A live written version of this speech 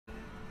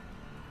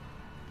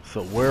It's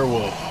a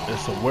werewolf.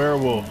 It's a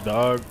werewolf,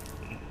 dog.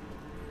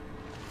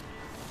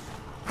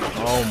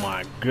 Oh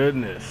my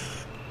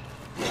goodness.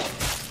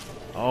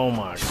 Oh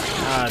my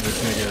god,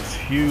 this nigga is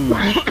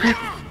huge.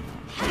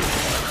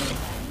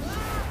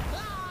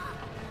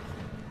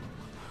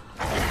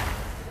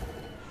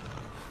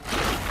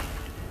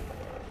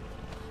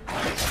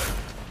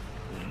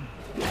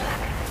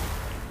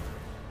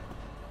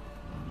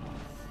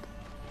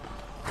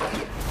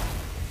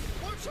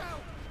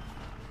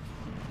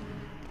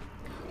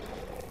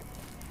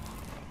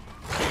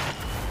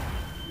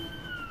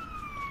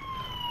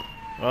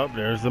 Oh,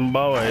 there's them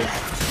boys.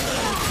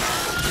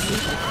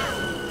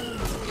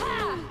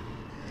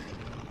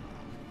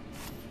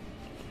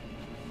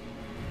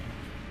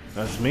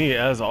 That's me,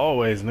 as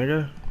always,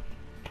 nigga.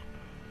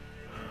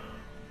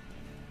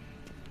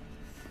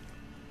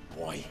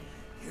 Boy,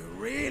 you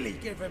really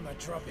give him a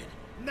drubbing.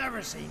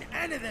 Never seen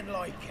anything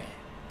like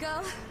it.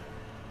 Girl,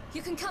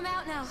 you can come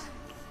out now.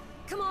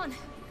 Come on.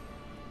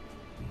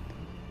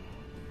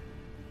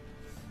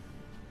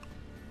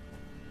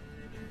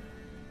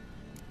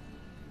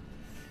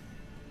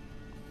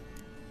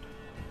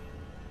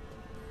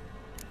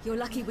 You're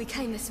lucky we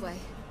came this way.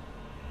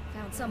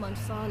 Found someone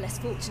far less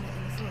fortunate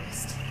in the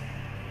forest.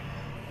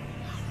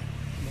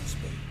 Must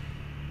be.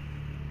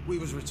 We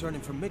was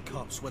returning from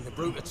mid-cops when the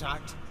brute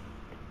attacked.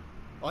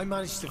 I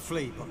managed to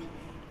flee, but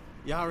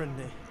Yaren...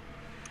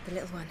 The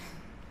little one.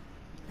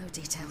 No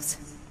details.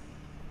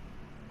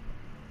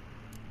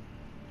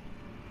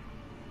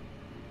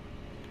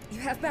 You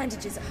have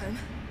bandages at home?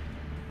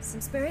 Some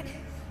spirit?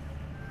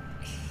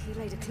 He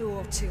laid a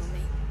claw or two on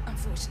me,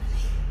 unfortunately.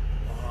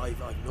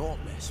 I've naught,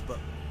 miss, but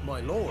my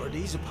lord,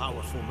 he's a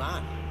powerful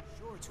man.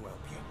 Sure to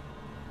help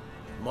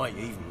you. Might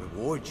even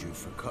reward you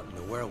for cutting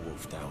the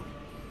werewolf down.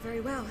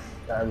 Very well.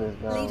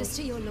 Diamonds Lead us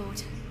to your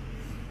lord.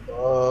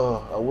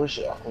 Oh, I wish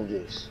I could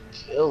just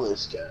kill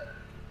this guy.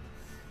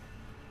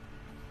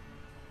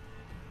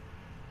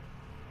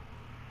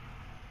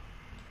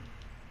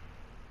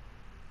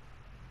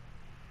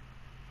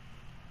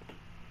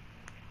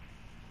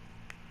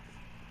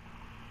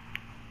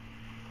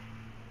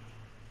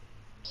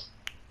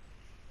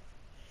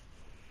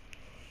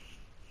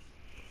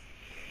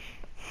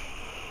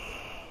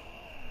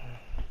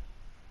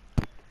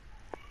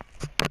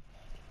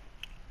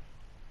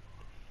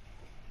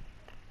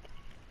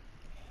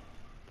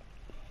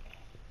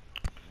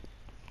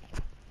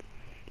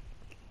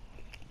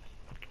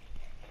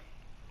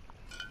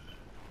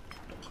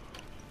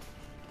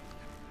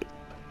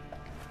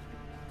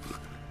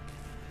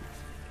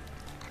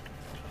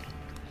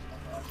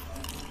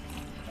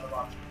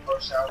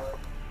 Shower.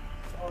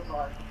 I was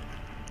like,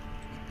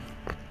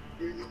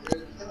 is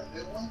that a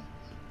good one?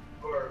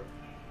 Or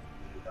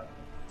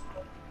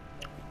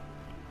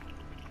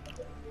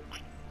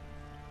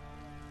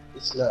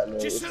it's not, no.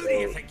 Just who do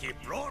you think you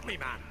brought me,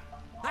 man?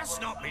 That's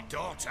not me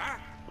daughter.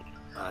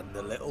 And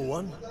the little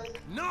one?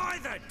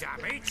 Neither,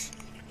 damn it!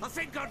 I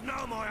think I'd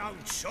know my own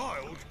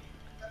child.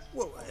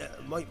 Well,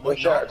 might not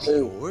be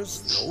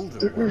yours, the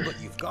older one, but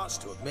you've got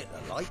to admit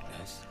the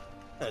likeness.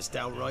 That's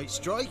downright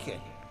striking.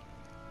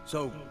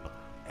 So,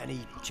 any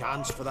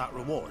chance for that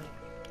reward?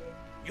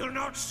 You'll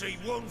not see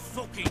one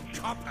fucking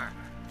copper.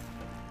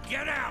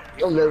 Get out!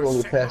 I'm never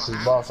gonna get past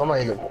this boss. I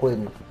might end up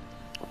quitting.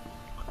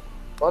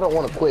 I don't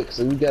want to quit,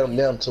 so we got him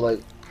down to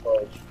like.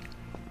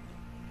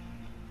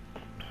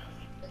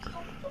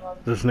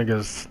 This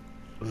nigga's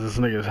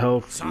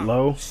health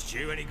low.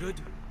 Stew any good?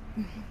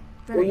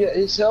 Well, yeah,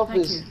 his health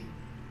is.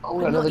 Oh,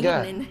 we got another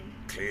guy.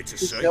 Clear to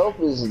His see. health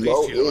is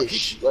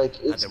low-ish. Like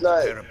it's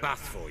not. Prepare a bath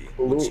for you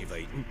once you've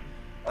eaten.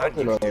 I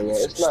don't know, man.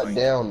 It's not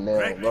down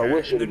now. But I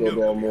wish it would go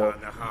down more.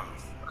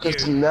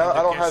 Because now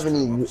I don't have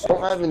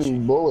any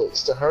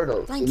bullets to hurt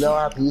him. So now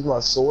I have to use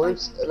my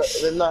swords, and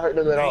they're not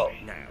hurting them at all.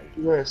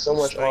 You're wearing so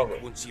much armor.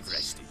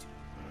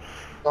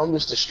 I'm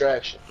just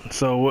distraction.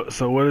 So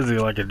what is he,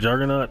 like a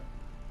juggernaut?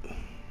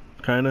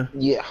 Kinda?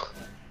 Yeah.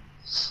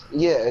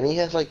 Yeah, and he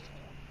has like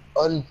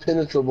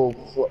unpenetrable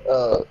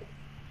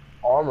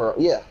armor.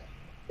 Yeah.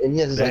 And he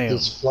has like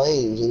these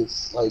flames, and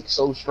it's like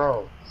so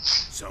strong.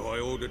 So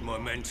I ordered my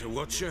men to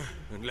watch her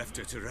and left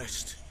her to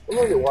rest. Where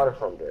do I get water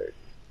from, Derek?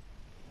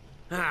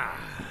 Ah,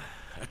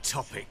 a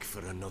topic for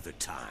another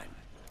time.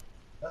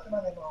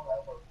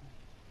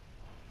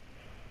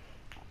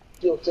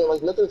 You know,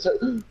 like nothing's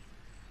hurt.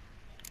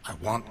 I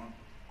want.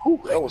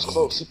 That was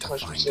close. He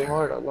punched me so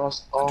hard, I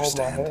lost all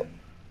my head.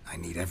 I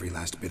need every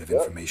last bit of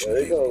information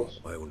available.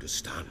 I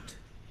understand.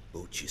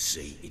 But you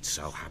see, it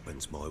so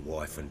happens my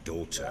wife and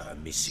daughter are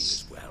missing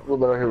as well. We're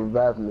better here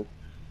reviving me.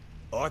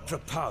 I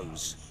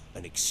propose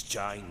an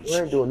exchange. We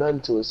ain't doing nothing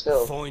to his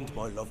health. Find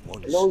my loved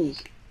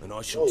ones, and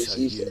I shall tell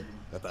you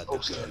about the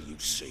girl you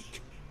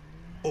seek.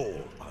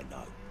 All I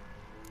know.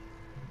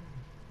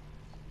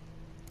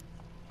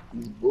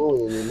 He's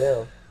bullying me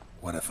now.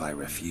 What if I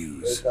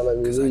refuse?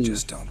 Because I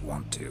just don't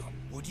want to.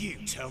 Would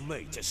you tell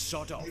me to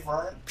sod off?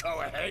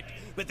 Go ahead,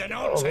 but then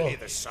I'll tell you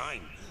the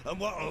same. And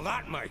what'll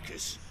that make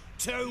us?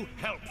 Two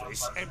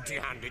helpless,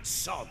 empty-handed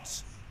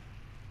sods.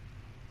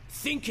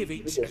 Think of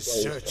it as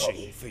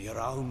searching for your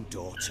own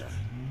daughter.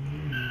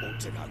 Ought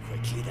to go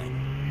quickly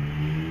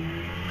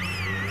then.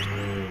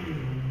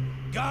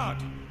 Guard!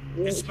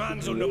 This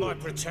man's under my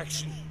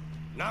protection.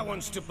 No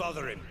one's to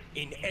bother him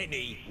in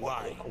any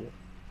way.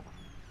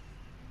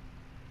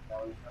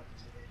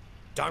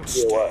 Don't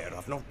stare,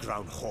 I've not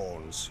grown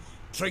horns.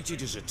 Treat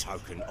it as a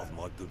token of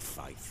my good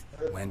faith.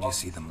 When did you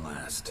see them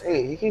last?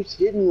 Hey, he keeps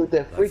hitting me with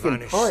that They freaking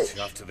vanished punch.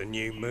 after the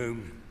new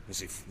moon,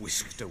 as if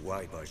whisked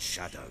away by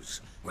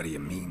shadows. What do you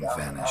mean,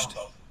 vanished?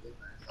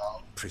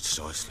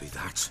 Precisely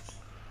that.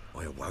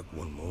 I awoke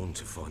one morn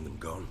to find them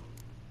gone.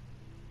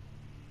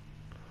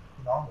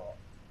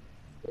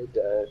 They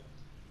died.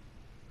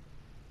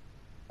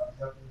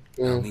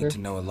 I'll need to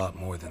know a lot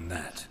more than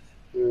that.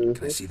 Can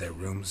I see their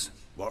rooms?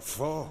 What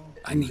for?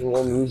 I need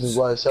One of the reasons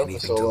why his health is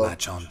anything so to low.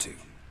 latch onto.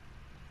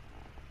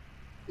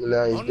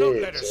 Now he's I'll not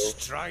dead, let a so.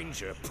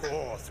 stranger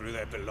pour through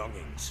their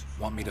belongings.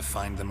 Want me to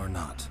find them or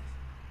not?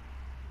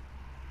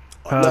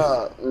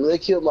 Nah, they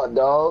killed my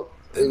dog.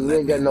 Then And we let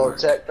ain't got me no work.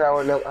 attack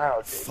power in them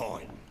house.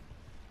 Fine.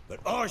 But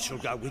I shall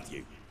go with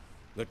you.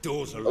 The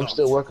doors are I'm locked.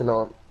 still working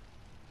on it.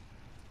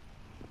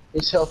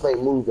 His health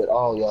ain't moved at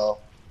all,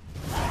 y'all.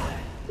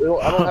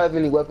 I don't have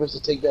any weapons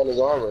to take down his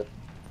armor.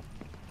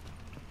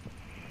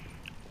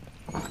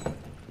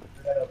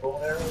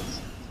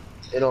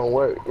 It don't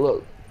work.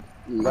 Look,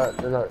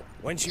 they're not.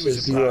 When she It was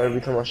says a zero baby,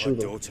 every time I my shoot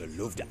him. daughter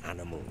loved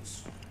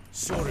animals.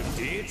 Saw a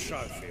deer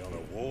trophy on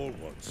a wall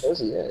once. Where's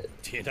he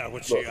at? Do you know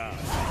what she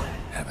asked?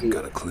 Haven't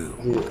got a clue.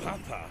 Yeah,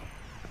 Papa,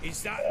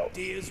 is that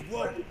deer's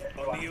whelp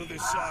on the other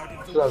side of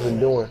that's the what I've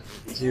been wall?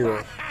 doing.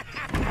 Zero.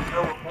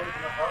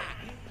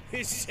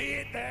 You see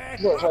it there?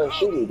 He's not trying to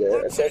shoot me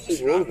there. What's That's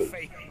actually a moving.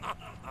 trophy?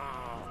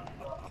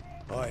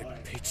 I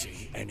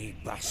pity any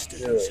bastard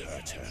who's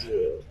hurt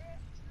her.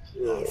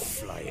 I'll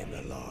flay him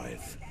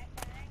alive.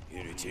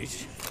 Here it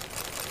is.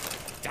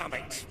 Damn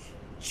it!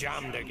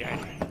 Jammed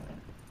again.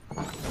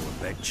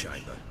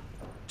 Bedchamber.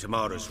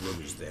 Tamara's room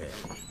is there.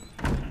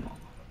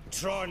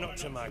 Try not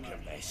to make a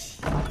mess.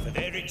 For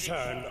their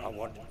return, I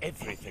want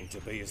everything to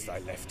be as they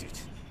left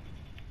it.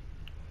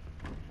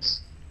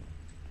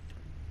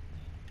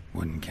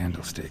 Wooden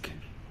candlestick.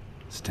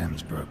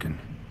 Stem's broken.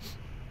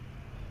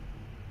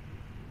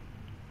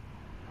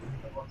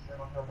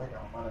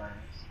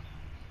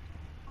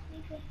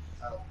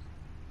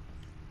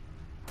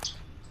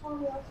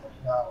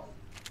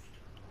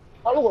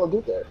 How do I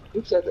do that?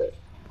 Who said that?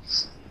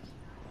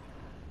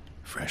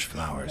 Fresh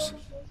flowers.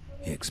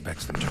 He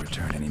expects them to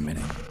return any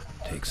minute.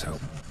 Takes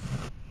hope.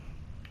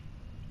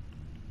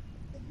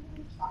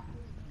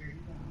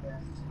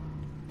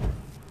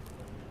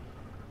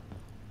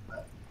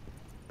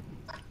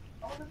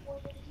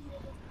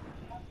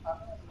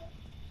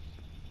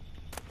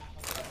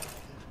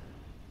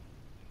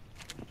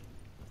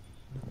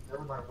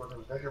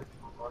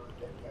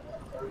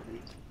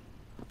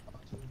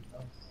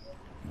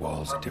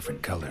 Walls a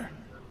different color.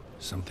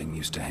 Something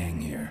used to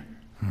hang here.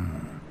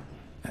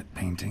 That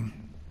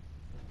painting?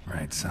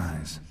 Right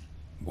size.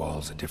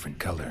 Walls a different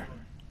color.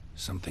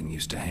 Something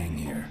used to hang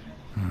here.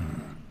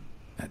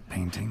 That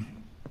painting?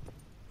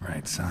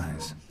 Right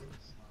size.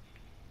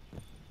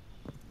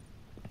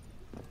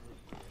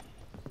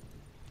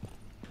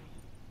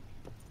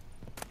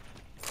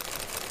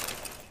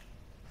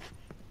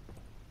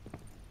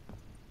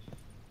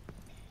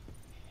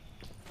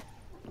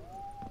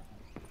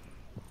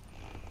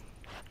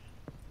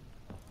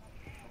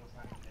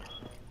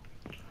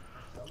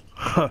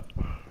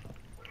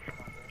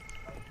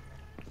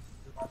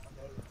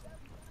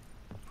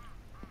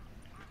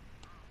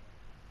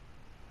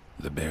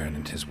 The Baron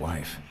and his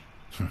wife.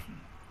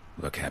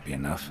 Look happy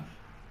enough.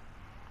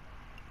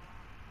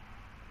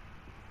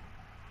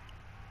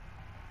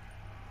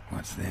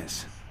 What's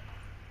this?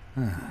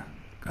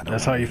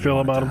 That's how you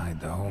feel about 'em?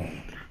 Hide the hole.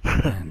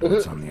 And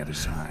what's on the other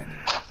side?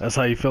 That's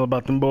how you feel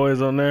about them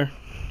boys on there?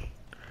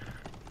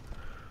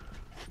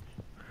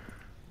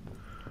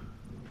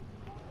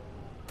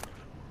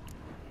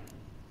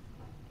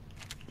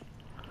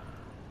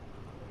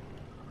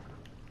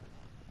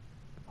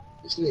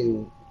 This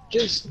nigga,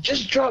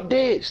 just drop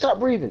dead. Stop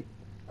breathing.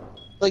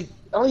 Like,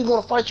 I don't even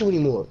want to fight you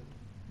anymore.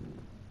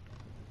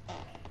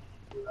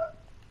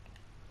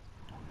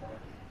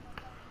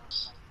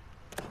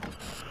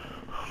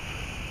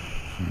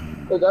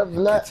 Look, I've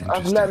That's not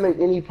interesting. made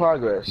any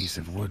progress. Piece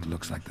of wood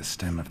looks like the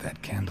stem of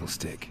that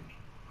candlestick.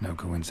 No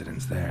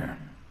coincidence there.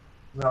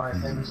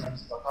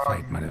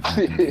 Fight might have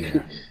happened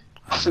here.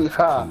 I look for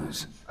Nah,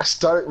 clues. I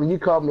started when you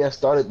called me. I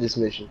started this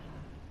mission.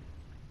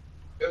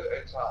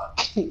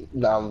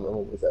 Nah, I'm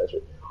with that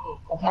shit.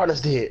 My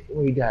partner's dead.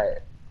 Where he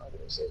died? I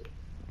didn't say it.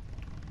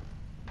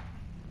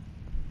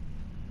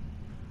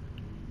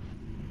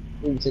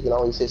 You taking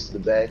all these hits to the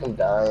back. I'm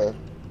dying.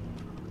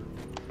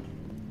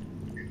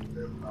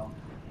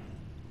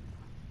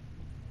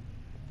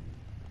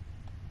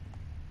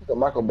 Like a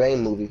Michael Bay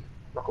movie.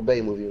 Michael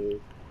Bay movie.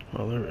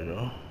 Oh, there we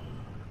go.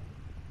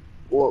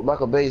 Well,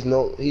 Michael Bay's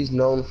he's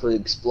known for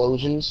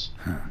explosions.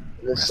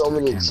 There's Rest so of the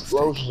many candlestick.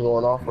 explosions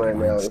going off right And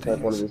now. wine It's like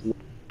one of his.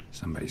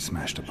 Somebody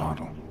smashed a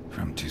bottle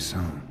from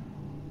Tucson.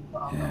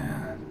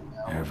 Yeah,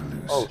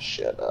 Ervolus. Oh,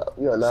 shut up.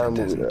 You are not a Sent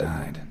movie hasn't there.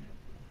 died.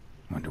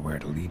 Wonder where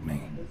it'll lead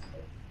me.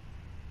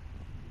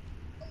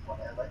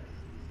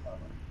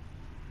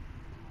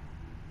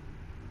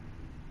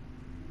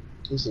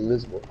 He's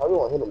invisible. How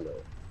do I hit him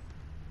though?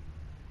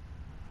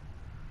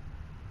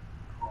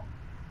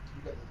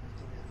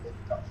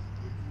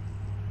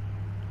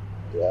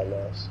 Yeah,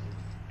 nice.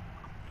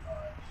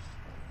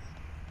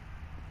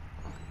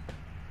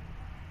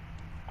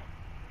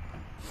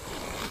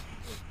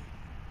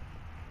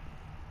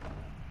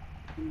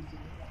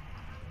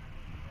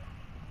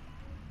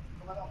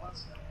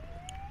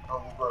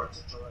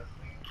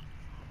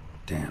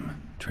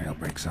 Damn, trail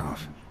breaks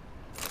off.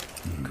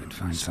 Could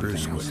find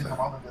something else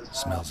though.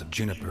 Smells of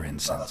juniper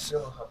incense.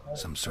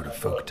 Some sort of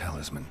folk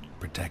talisman.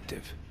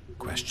 Protective.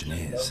 Question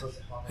is,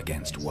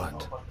 against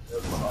what?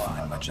 Won't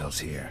find much else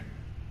here.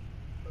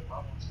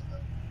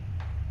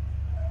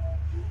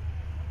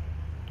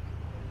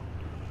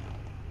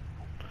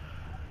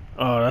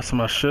 Oh, that's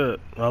my shit.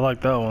 I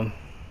like that one.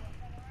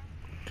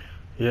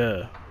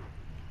 Yeah.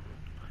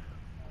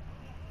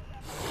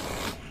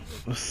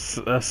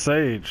 That's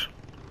Sage.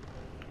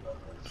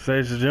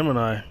 Sage the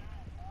Gemini.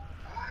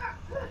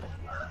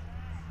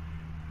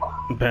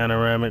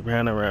 Panoramic.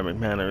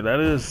 That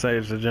is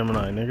Sage the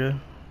Gemini, nigga.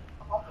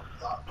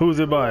 Who's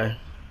it by?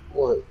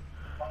 What?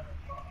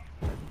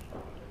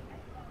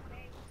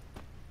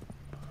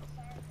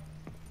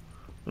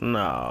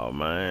 No,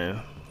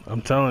 man.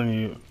 I'm telling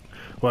you.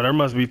 Well, there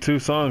must be 2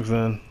 songs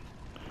then.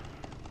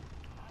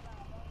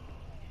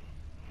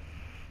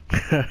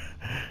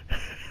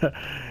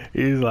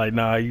 He's like,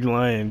 nah, you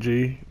lying,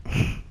 G.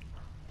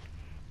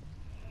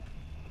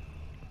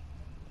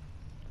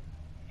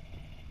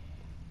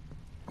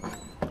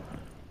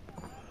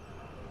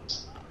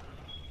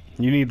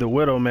 You need the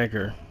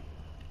Widowmaker.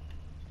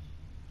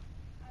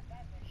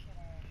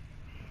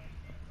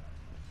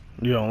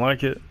 You don't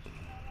like it?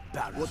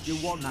 What do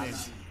you want, man?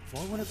 If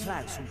I want to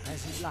plough some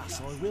peasant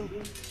lass, I will.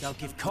 They'll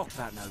give cock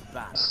about no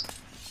ban.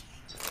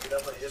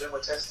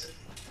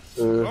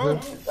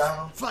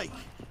 Fake.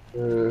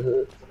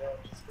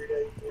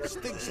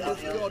 Stinks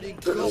of God in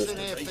Nothing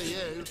here for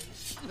you.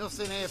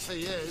 Nothing here for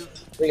you.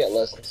 We got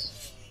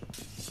lessons.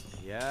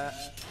 Yeah.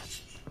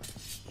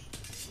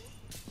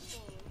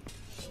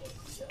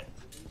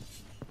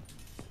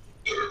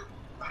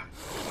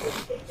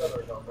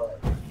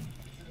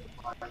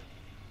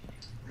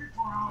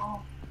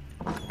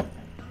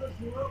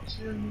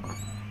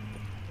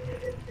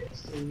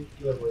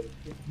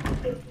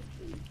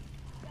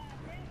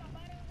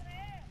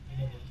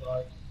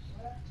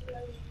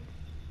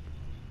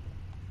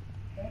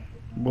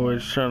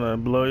 Boys trying to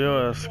blow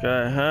your ass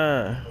sky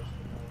high.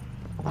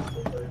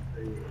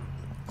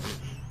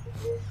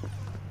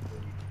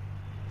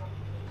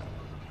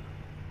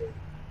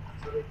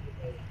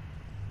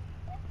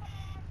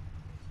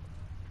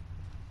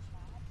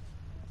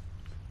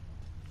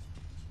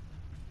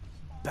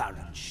 Baron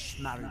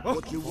Schmarren.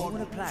 What do you want? I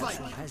want to plough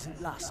some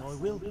peasant lass, I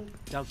will.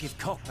 They'll give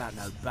cock about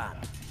no ban.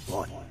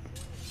 What?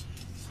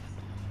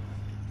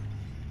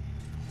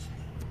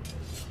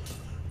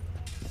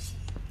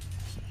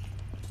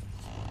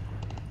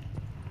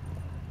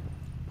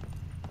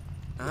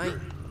 Aye.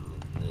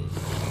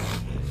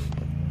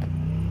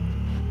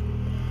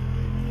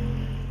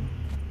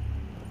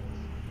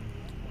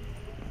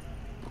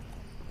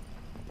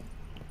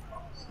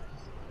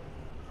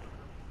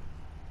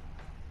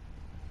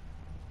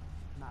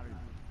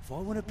 If I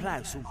want to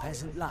plough some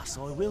peasant lass,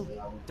 I will.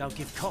 They'll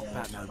give cock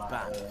about no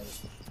ban.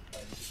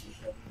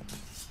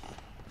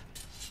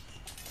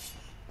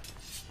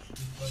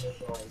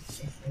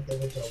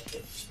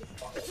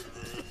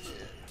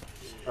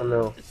 I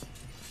know.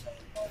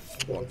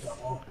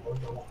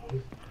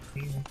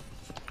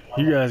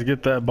 You guys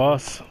get that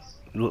boss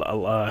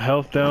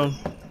health down?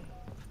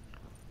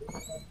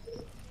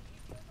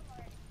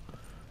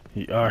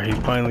 He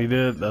finally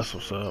did. That's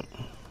what's up.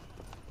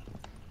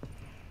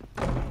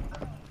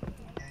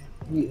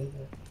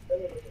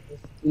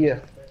 Yeah.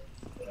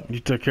 You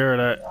took care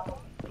of that.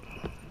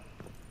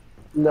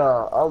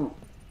 Nah,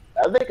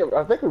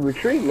 I think we're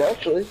retreating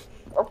actually.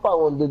 I'm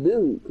following the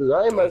dude because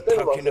I ain't about to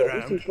think about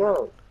that. He's too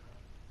strong.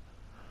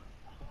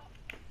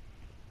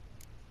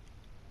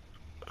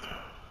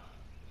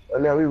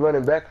 And now we're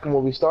running back from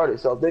where we started,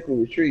 so I think we're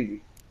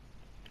retreating.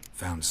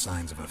 Found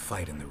signs of a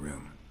fight in the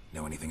room.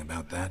 Know anything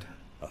about that?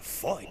 A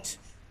fight?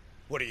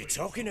 What are you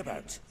talking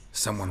about?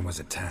 Someone was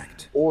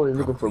attacked. Or he's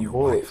looking for Probably your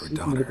bullets. wife or He's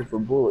daughter. looking for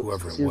bullets.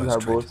 Whoever it See if we was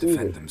have tried bullets to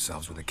defend either.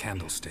 themselves with a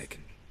candlestick.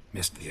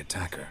 Missed the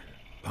attacker.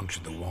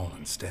 Punctured the wall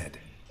instead.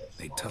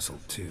 They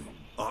tussled too.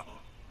 I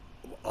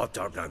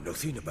don't know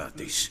nothing about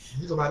this.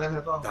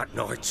 That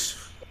night,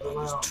 I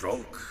was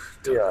drunk.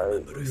 Don't Yeah,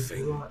 remember a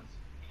thing.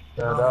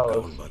 Yeah, that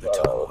Gone by was, the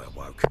time I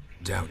awoke.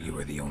 Doubt you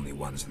were the only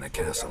ones in the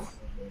castle.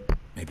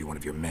 Maybe one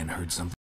of your men heard something.